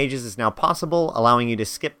 Bookmarking pages is now possible, allowing you to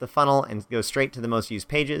skip the funnel and go straight to the most used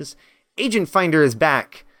pages. Agent Finder is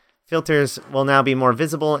back. Filters will now be more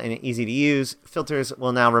visible and easy to use. Filters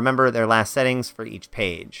will now remember their last settings for each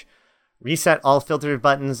page. Reset all filtered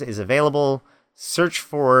buttons is available. Search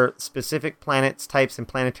for specific planets, types, and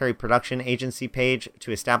planetary production agency page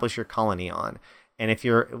to establish your colony on. And if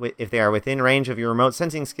they are within range of your remote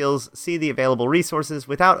sensing skills, see the available resources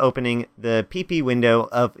without opening the PP window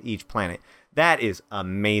of each planet. That is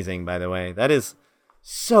amazing, by the way. That is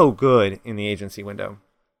so good in the agency window.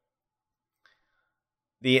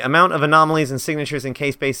 The amount of anomalies and signatures in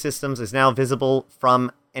case-based systems is now visible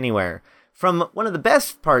from anywhere. From one of the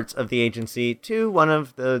best parts of the agency to one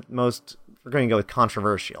of the most, we're going to go with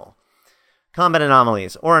controversial. Combat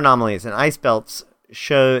anomalies or anomalies and ice belts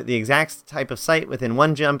show the exact type of site within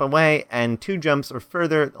one jump away, and 2 jumps or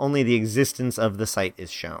further, only the existence of the site is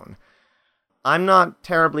shown. I'm not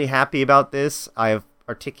terribly happy about this. I've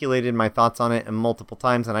articulated my thoughts on it multiple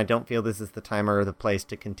times, and I don't feel this is the time or the place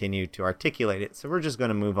to continue to articulate it. So we're just going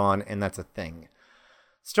to move on, and that's a thing.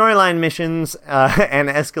 Storyline missions and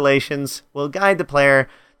escalations will guide the player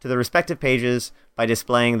to the respective pages by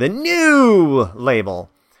displaying the new label.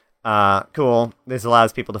 Cool. This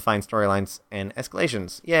allows people to find storylines and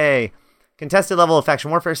escalations. Yay! Contested level of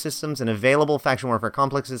faction warfare systems and available faction warfare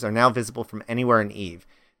complexes are now visible from anywhere in EVE.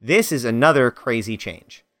 This is another crazy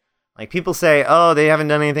change. Like, people say, oh, they haven't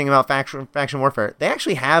done anything about faction warfare. They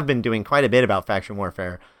actually have been doing quite a bit about faction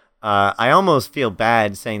warfare. I almost feel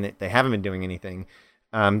bad saying that they haven't been doing anything.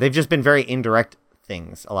 They've just been very indirect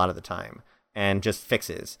things a lot of the time, and just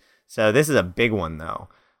fixes. So this is a big one, though.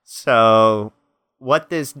 So what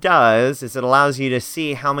this does is it allows you to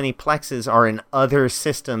see how many plexes are in other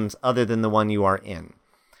systems other than the one you are in.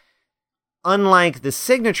 Unlike the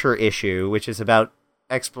signature issue, which is about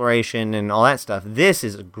exploration and all that stuff, this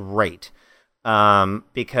is great,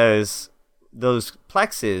 because those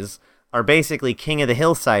plexes are basically king of the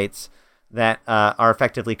hill sites that are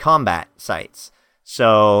effectively combat sites.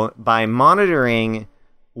 So by monitoring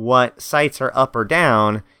what sites are up or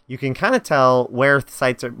down, you can kind of tell what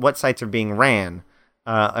sites are being ran,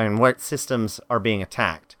 and what systems are being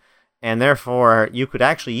attacked. And therefore, you could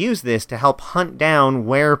actually use this to help hunt down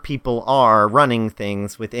where people are running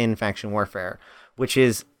things within faction warfare, which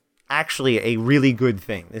is actually a really good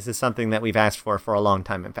thing. This is something that we've asked for a long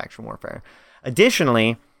time in faction warfare.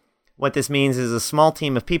 Additionally, what this means is a small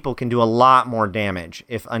team of people can do a lot more damage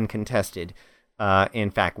if uncontested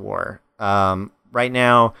in fact war. Right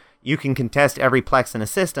now, you can contest every plex in a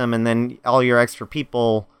system, and then all your extra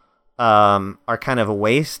people are kind of a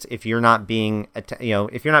waste. If you're not being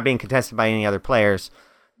contested by any other players,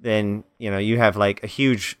 then you have like a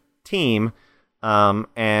huge team.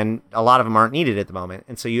 And a lot of them aren't needed at the moment.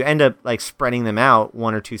 And so you end up like spreading them out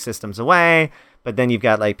 1 or 2 systems away, but then you've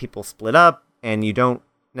got like people split up and you don't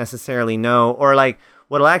necessarily know, or like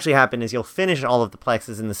what'll actually happen is you'll finish all of the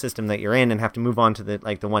plexes in the system that you're in and have to move on to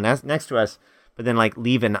the one next to us, but then like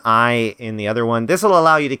leave an eye in the other one. This will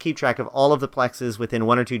allow you to keep track of all of the plexes within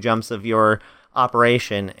 1 or 2 jumps of your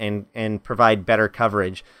operation and provide better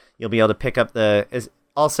coverage. You'll be able to pick up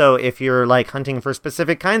also, if you're like hunting for a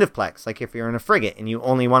specific kind of plex, like if you're in a frigate and you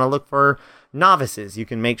only want to look for novices, you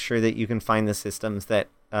can make sure that you can find the systems that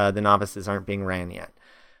the novices aren't being ran yet.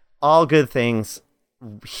 All good things,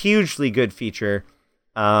 hugely good feature.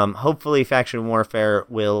 Hopefully faction warfare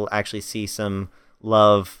will actually see some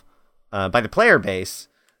love by the player base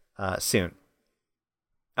soon.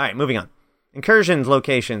 All right, moving on. Incursions,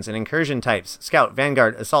 locations, and incursion types. Scout,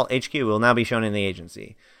 Vanguard, Assault, HQ will now be shown in the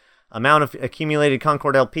agency. Amount of accumulated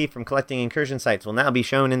Concord LP from collecting incursion sites will now be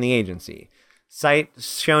shown in the agency.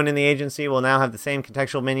 Sites shown in the agency will now have the same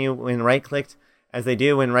contextual menu when right-clicked as they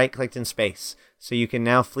do when right-clicked in space. So you can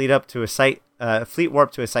now fleet warp to a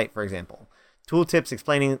site, for example. Tooltips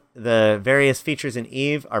explaining the various features in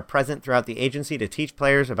EVE are present throughout the agency to teach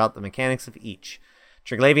players about the mechanics of each.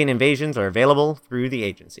 Triglavian invasions are available through the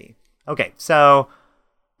agency. Okay, so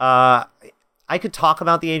I could talk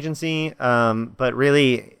about the agency, but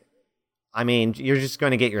really, I mean, you're just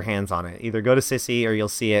going to get your hands on it. Either go to Sissy or you'll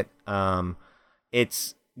see it.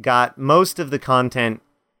 It's got most of the content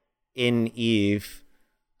in EVE,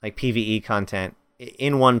 like PvE content,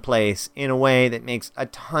 in one place in a way that makes a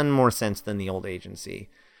ton more sense than the old agency.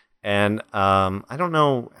 And I don't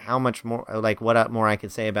know how much more, like what more I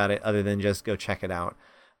could say about it other than just go check it out.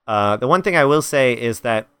 The one thing I will say is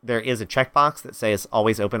that there is a checkbox that says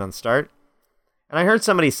always open on start. And I heard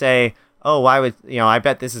somebody say, oh, why would, I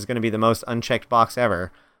bet this is going to be the most unchecked box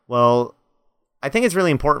ever. Well, I think it's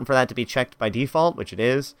really important for that to be checked by default, which it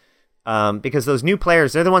is, because those new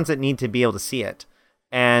players, they're the ones that need to be able to see it.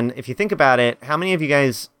 And if you think about it, how many of you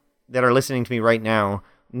guys that are listening to me right now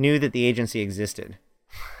knew that the agency existed?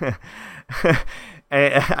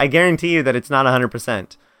 I guarantee you that it's not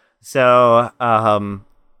 100%. So, and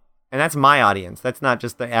that's my audience. That's not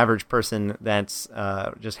just the average person that's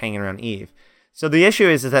just hanging around Eve. So the issue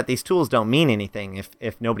is that these tools don't mean anything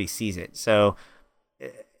if nobody sees it. So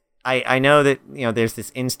I know that there's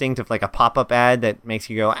this instinct of like a pop-up ad that makes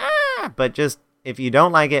you go but just if you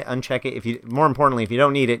don't like it, uncheck it. More importantly, if you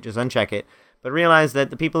don't need it, just uncheck it. But realize that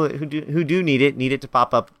the people who do need it to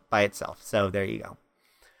pop up by itself. So there you go.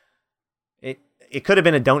 It could have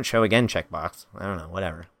been a don't show again checkbox. I don't know,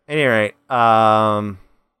 whatever. At any rate, that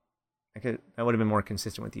would have been more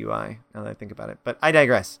consistent with the UI now that I think about it. But I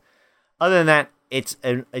digress. Other than that, it's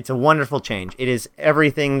a wonderful change. It is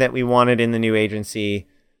everything that we wanted in the new agency.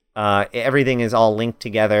 Everything is all linked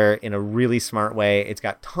together in a really smart way. It's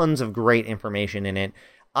got tons of great information in it.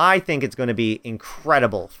 I think it's going to be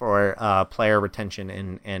incredible for player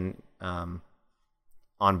retention and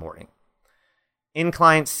onboarding.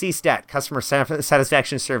 In-client CSAT, customer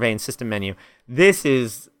satisfaction survey and system menu. This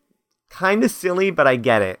is kind of silly, but I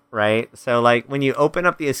get it, right? So like when you open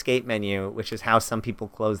up the escape menu, which is how some people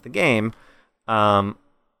close the game, I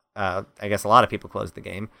guess a lot of people close the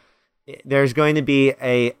game, there's going to be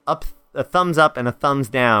a thumbs up and a thumbs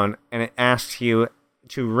down, and it asks you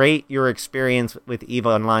to rate your experience with EVE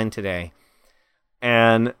Online today.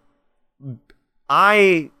 And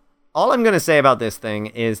all I'm going to say about this thing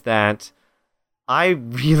is that I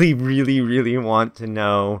really, really, really want to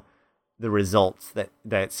know the results that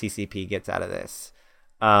CCP gets out of this.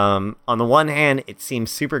 On the one hand, it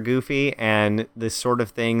seems super goofy and the sort of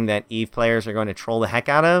thing that EVE players are going to troll the heck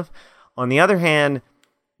out of. On the other hand,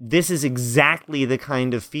 this is exactly the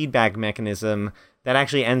kind of feedback mechanism that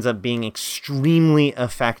actually ends up being extremely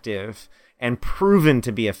effective and proven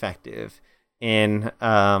to be effective in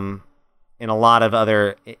a lot of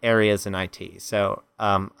other areas in IT. So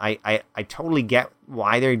I totally get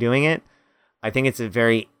why they're doing it. I think it's a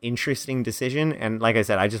very interesting decision. And like I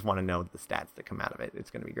said, I just want to know the stats that come out of it.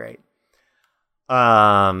 It's going to be great.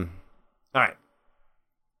 All right.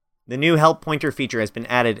 The new help pointer feature has been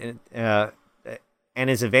added and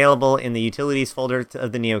is available in the utilities folder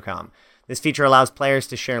of the Neocom. This feature allows players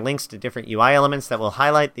to share links to different UI elements that will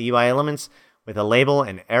highlight the UI elements with a label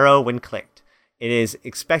and arrow when clicked. It is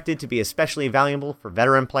expected to be especially valuable for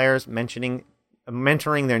veteran players mentoring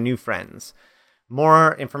their new friends.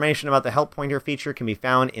 More information about the help pointer feature can be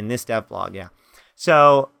found in this dev blog. Yeah.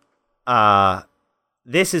 So,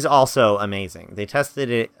 this is also amazing. They tested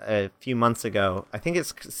it a few months ago. I think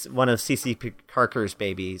it's one of CC Parker's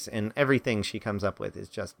babies, and everything she comes up with is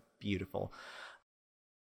just beautiful.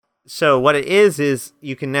 So what it is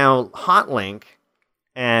you can now hotlink,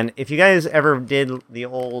 and if you guys ever did the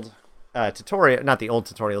old tutorial, not the old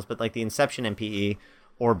tutorials, but like the Inception MPE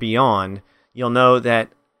or beyond, you'll know that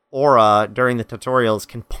Aura during the tutorials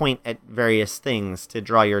can point at various things to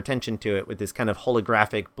draw your attention to it with this kind of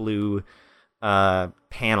holographic blue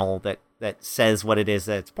panel that says what it is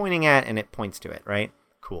that it's pointing at, and it points to it, right?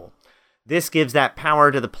 Cool. This gives that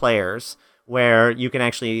power to the players where you can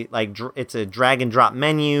actually, it's a drag and drop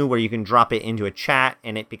menu where you can drop it into a chat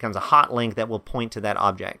and it becomes a hot link that will point to that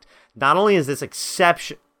object. Not only is this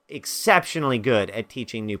exceptionally good at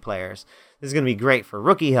teaching new players, this is going to be great for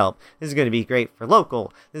rookie help. This is going to be great for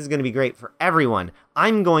local. This is going to be great for everyone.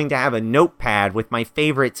 I'm going to have a notepad with my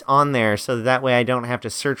favorites on there so that way I don't have to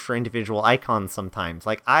search for individual icons sometimes.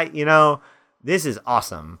 This is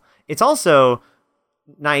awesome. It's also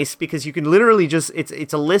nice because you can literally just,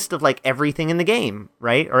 it's a list of like everything in the game,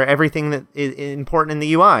 right? Or everything that is important in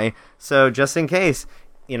the UI. So just in case,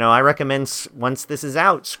 I recommend once this is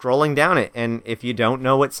out, scrolling down it. And if you don't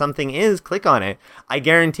know what something is, click on it. I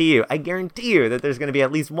guarantee you that there's going to be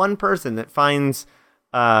at least one person that finds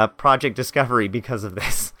Project Discovery because of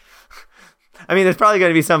this. I mean, there's probably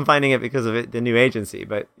going to be some finding it because of it, the new agency.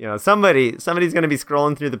 But, somebody's going to be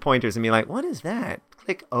scrolling through the pointers and be like, what is that?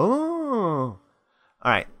 Click, oh.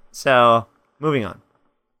 All right, so moving on.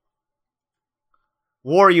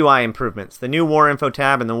 War UI improvements. The new War Info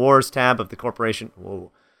tab and the Wars tab of the corporation.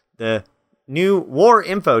 Whoa. The new War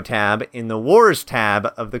Info tab in the Wars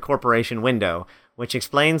tab of the corporation window, which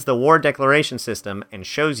explains the war declaration system and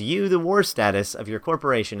shows you the war status of your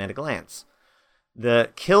corporation at a glance. The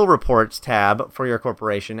Kill Reports tab for your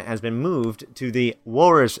corporation has been moved to the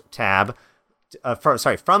Wars tab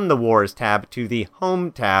from the Wars tab to the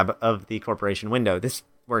Home tab of the Corporation window. This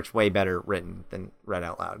works way better written than read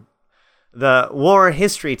out loud. The War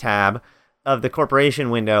History tab of the Corporation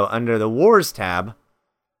window under the Wars tab,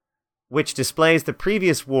 which displays the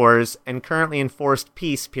previous wars and currently enforced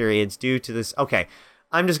peace periods due to this. Okay,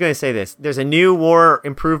 I'm just going to say this. There's a new war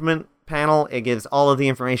improvement panel. It gives all of the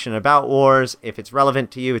information about wars. If it's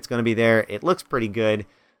relevant to you, it's going to be there. It looks pretty good.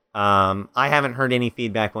 I haven't heard any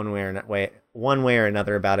feedback one way or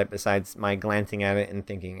another about it besides my glancing at it and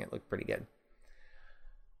thinking it looked pretty good.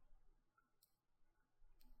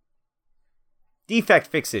 Defect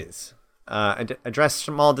fixes. Address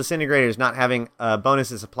small disintegrators not having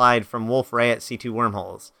bonuses applied from Wolf-Rayet C2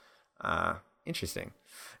 wormholes. Interesting.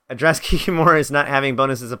 Address Kikimuras not having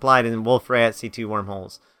bonuses applied in Wolf-Rayet C2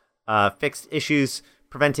 wormholes. Fixed issues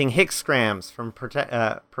preventing Higgs scrams from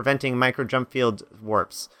preventing micro jump field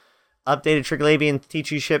warps. Updated Triglavian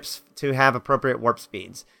T2 ships to have appropriate warp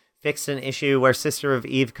speeds. Fixed an issue where Sister of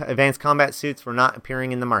Eve advanced combat suits were not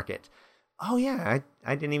appearing in the market. Oh yeah,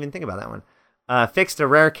 I didn't even think about that one. Fixed a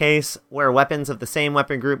rare case where weapons of the same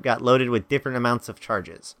weapon group got loaded with different amounts of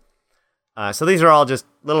charges. So these are all just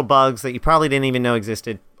little bugs that you probably didn't even know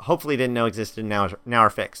existed. Hopefully didn't know existed, now are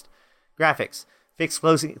fixed. Graphics. Fixed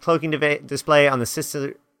cloaking display on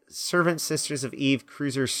the Servant Sisters of Eve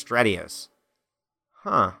cruiser Stratios.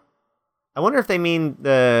 Huh. I wonder if they mean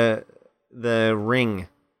the ring,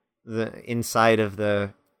 the inside of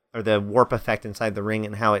the warp effect inside the ring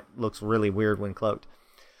and how it looks really weird when cloaked.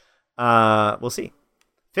 We'll see.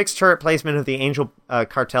 Fixed turret placement of the Angel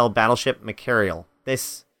Cartel battleship Macarial.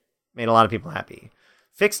 This made a lot of people happy.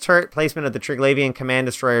 Fixed turret placement of the Triglavian command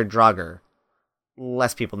destroyer Draugr.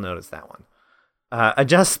 Less people noticed that one.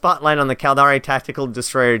 Adjust spotlight on the Caldari tactical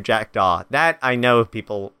destroyer Jackdaw. That I know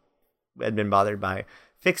people had been bothered by.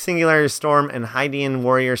 Fixed Singularity Storm and Hydean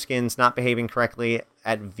warrior skins not behaving correctly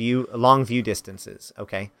at long view distances.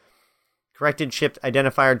 Okay. Corrected ship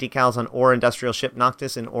identifier decals on Ore Industrial Ship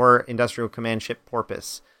Noctis and Ore Industrial Command Ship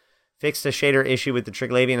Porpoise. Fixed a shader issue with the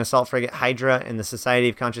Triglavian Assault Frigate Hydra and the Society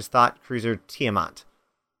of Conscious Thought cruiser Tiamat.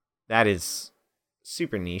 That is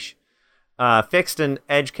super niche. Fixed an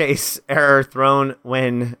edge case error thrown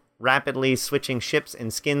when rapidly switching ships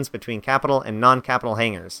and skins between capital and non-capital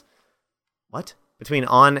hangars. What? Between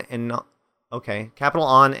on and okay, capital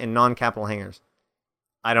on and non-capital hangars.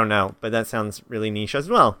 I don't know, but that sounds really niche as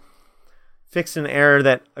well. Fixed an error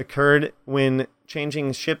that occurred when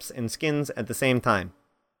changing ships and skins at the same time.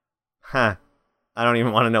 Huh. I don't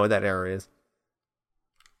even want to know what that error is.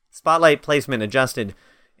 Spotlight placement adjusted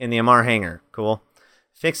in the Amarr hangar. Cool.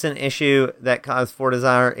 Fixed an issue that caused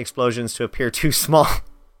Fortizar explosions to appear too small.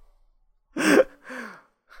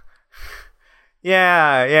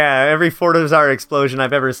 Yeah, every Fortizar explosion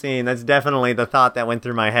I've ever seen, that's definitely the thought that went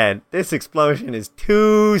through my head. This explosion is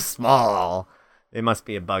too small. It must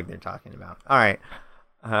be a bug they're talking about. All right.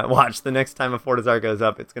 Watch, the next time a Fortizar goes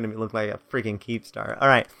up, it's going to look like a freaking keep star. All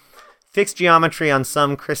right. Fixed geometry on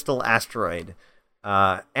some crystal asteroid.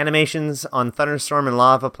 Animations on thunderstorm and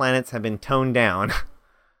lava planets have been toned down.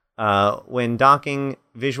 When docking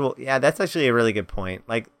visual... Yeah, that's actually a really good point.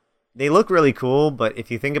 Like, they look really cool, but if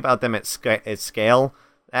you think about them at scale,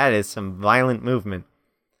 that is some violent movement.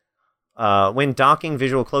 When docking,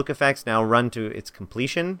 visual cloak effects now run to its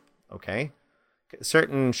completion. Okay.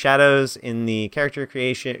 Certain shadows in the character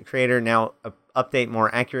creator now update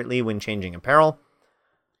more accurately when changing apparel.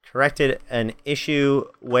 Corrected an issue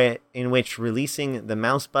in which releasing the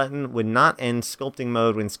mouse button would not end sculpting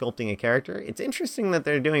mode when sculpting a character. It's interesting that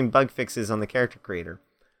they're doing bug fixes on the character creator.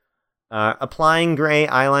 Applying gray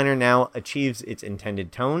eyeliner now achieves its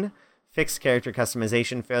intended tone. Fixed character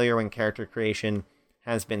customization failure when character creation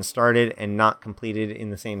has been started and not completed in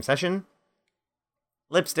the same session.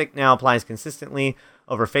 Lipstick now applies consistently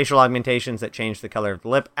over facial augmentations that change the color of the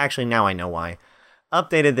lip. Actually, now I know why.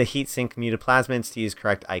 Updated the heatsink mutaplasmids to use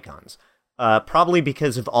correct icons. Probably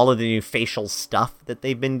because of all of the new facial stuff that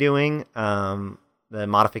they've been doing. The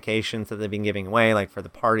modifications that they've been giving away, like for the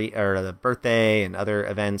party or the birthday and other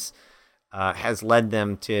events, has led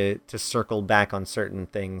them to circle back on certain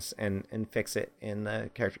things and fix it in the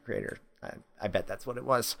character creator. I bet that's what it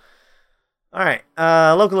was. All right.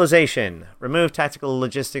 Localization. Remove tactical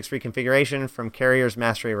logistics reconfiguration from carrier's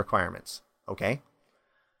mastery requirements. Okay.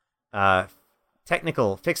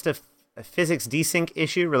 Technical. Fixed a physics desync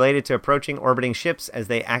issue related to approaching orbiting ships as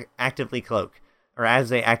they actively cloak, or as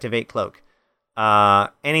they activate cloak.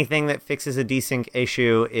 Anything that fixes a desync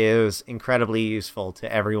issue is incredibly useful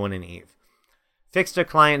to everyone in EVE. Fixed a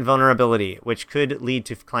client vulnerability, which could lead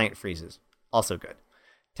to client freezes. Also good.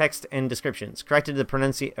 Text and descriptions. Corrected the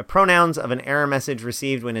pronouns of an error message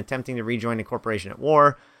received when attempting to rejoin a corporation at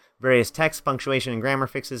war. Various text, punctuation, and grammar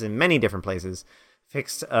fixes in many different places.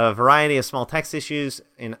 Fixed a variety of small text issues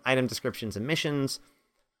in item descriptions and missions.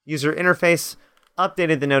 User interface.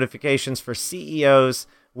 Updated the notifications for CEOs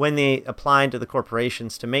when they applied to the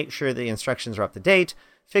corporations to make sure the instructions are up to date.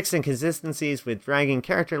 Fixed inconsistencies with dragging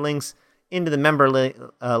character links into the member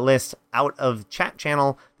list out of chat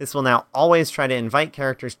channel. This will now always try to invite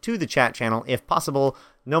characters to the chat channel if possible,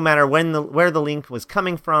 no matter where the link was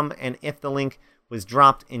coming from and if the link was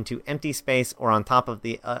dropped into empty space or on top of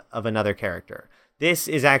of another character. This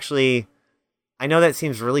is actually, I know that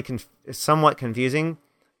seems really somewhat confusing,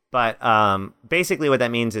 but basically what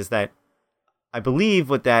that means is that I believe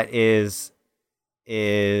what that is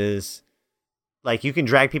like you can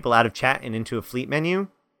drag people out of chat and into a fleet menu,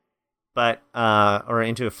 but or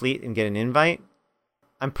into a fleet and get an invite.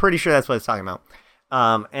 I'm pretty sure that's what it's talking about.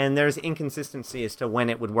 And there's inconsistency as to when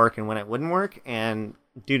it would work and when it wouldn't work. And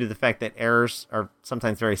due to the fact that errors are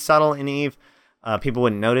sometimes very subtle in Eve, people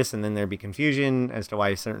wouldn't notice, and then there'd be confusion as to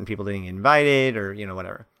why certain people didn't get invited or,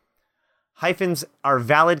 whatever. Hyphens are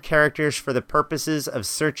valid characters for the purposes of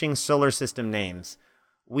searching solar system names.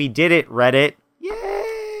 We did it, Reddit.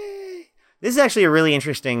 Yay! This is actually a really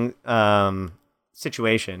interesting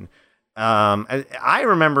situation. I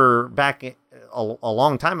remember back a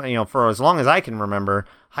long time, for as long as I can remember,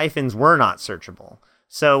 hyphens were not searchable.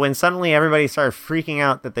 So when suddenly everybody started freaking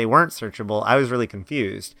out that they weren't searchable, I was really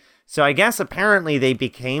confused. So I guess apparently they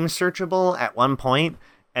became searchable at one point,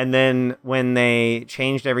 and then when they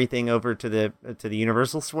changed everything over to the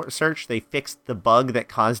universal search, they fixed the bug that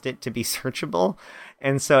caused it to be searchable,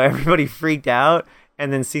 and so everybody freaked out.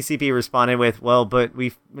 And then CCP responded with, "Well, but we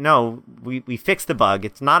fixed the bug.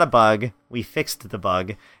 It's not a bug. We fixed the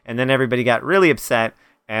bug." And then everybody got really upset,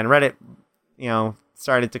 and Reddit,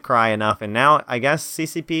 started to cry enough. And now I guess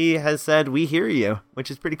CCP has said, "We hear you," which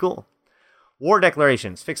is pretty cool. War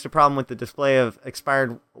declarations. Fixed a problem with the display of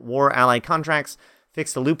expired war ally contracts.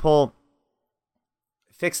 Fixed a loophole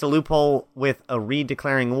with a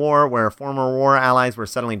redeclaring war where former war allies were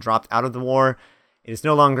suddenly dropped out of the war. It is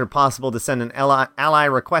no longer possible to send an ally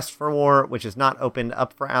request for war, which is not opened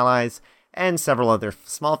up for allies, and several other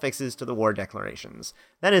small fixes to the war declarations.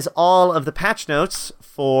 That is all of the patch notes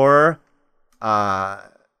for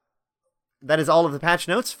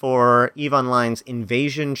EVE Online's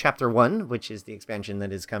Invasion Chapter 1, which is the expansion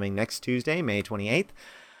that is coming next Tuesday, May 28th.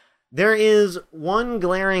 There is one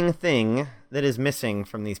glaring thing that is missing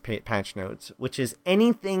from these patch notes, which is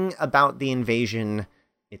anything about the invasion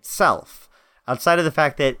itself. Outside of the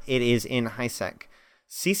fact that it is in HiSec,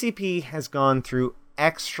 CCP has gone through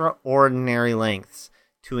extraordinary lengths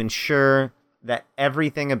to ensure that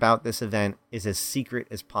everything about this event is as secret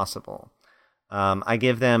as possible. I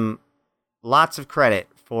give them lots of credit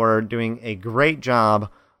for doing a great job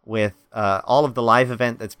with all of the live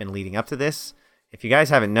event that's been leading up to this. If you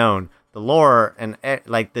guys haven't known, the lore and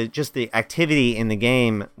the activity in the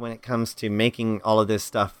game when it comes to making all of this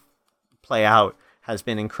stuff play out has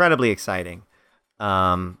been incredibly exciting.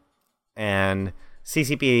 And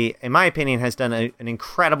CCP, in my opinion, has done an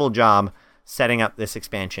incredible job setting up this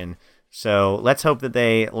expansion. So let's hope that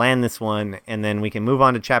they land this one, and then we can move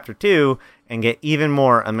on to Chapter 2 and get even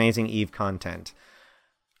more amazing EVE content.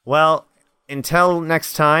 Well, until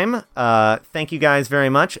next time, thank you guys very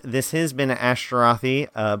much. This has been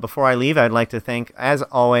Ashtarothi. Before I leave, I'd like to thank, as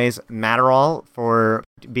always, Matterall for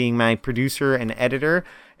being my producer and editor,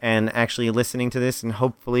 and actually listening to this and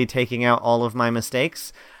hopefully taking out all of my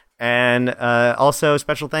mistakes. And also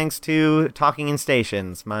special thanks to Talking in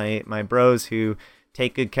Stations, my bros who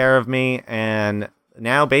take good care of me and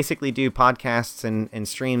now basically do podcasts and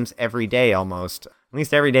streams every day almost, at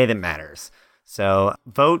least every day that matters. So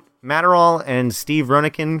vote Matterall and Steve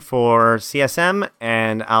Ronikin for CSM,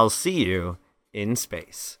 and I'll see you in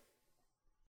space.